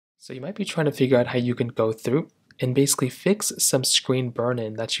So you might be trying to figure out how you can go through and basically fix some screen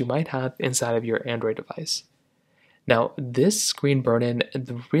burn-in that you might have inside of your Android device. Now, this screen burn-in,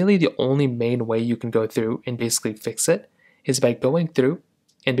 really the only main way you can go through and basically fix it is by going through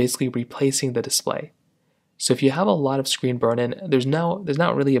and basically replacing the display. So if you have a lot of screen burn-in, there's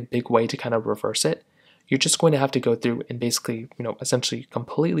not really a big way to kind of reverse it. You're just going to have to go through and basically, essentially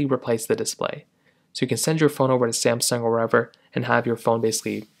completely replace the display. So you can send your phone over to Samsung or wherever and have your phone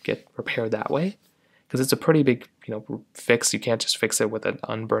basically get repaired that way. Because it's a pretty big, fix. You can't just fix it with an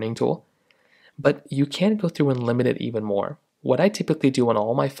unburning tool. But you can go through and limit it even more. What I typically do on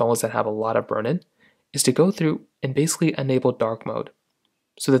all my phones that have a lot of burn-in is to go through and basically enable dark mode.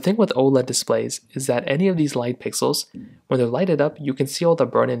 So the thing with OLED displays is that any of these light pixels, when they're lighted up, you can see all the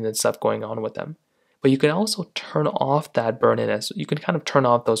burn-in and stuff going on with them. But you can also turn off that burn-in, as you can kind of turn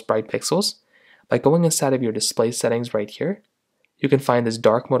off those bright pixels by going inside of your display settings right here. You can find this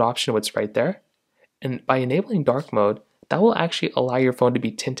dark mode option, which is right there. And by enabling dark mode, that will actually allow your phone to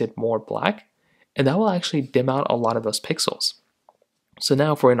be tinted more black, and that will actually dim out a lot of those pixels. So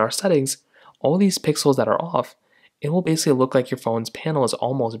now if we're in our settings, all these pixels that are off, it will basically look like your phone's panel is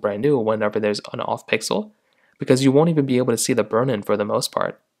almost brand new whenever there's an off pixel, because you won't even be able to see the burn-in for the most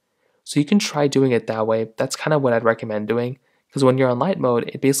part. So you can try doing it that way. That's kind of what I'd recommend doing, because when you're on light mode,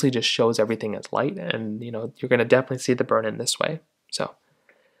 it basically just shows everything as light, and you're going to definitely see the burn-in this way. So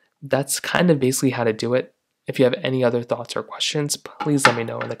that's kind of basically how to do it. If you have any other thoughts or questions, please let me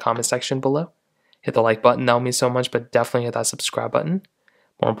know in the comment section below. Hit the like button, that would mean so much, but definitely hit that subscribe button.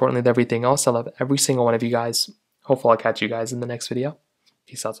 More importantly than everything else, I love every single one of you guys. Hopefully I'll catch you guys in the next video.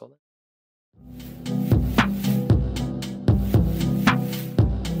 Peace out.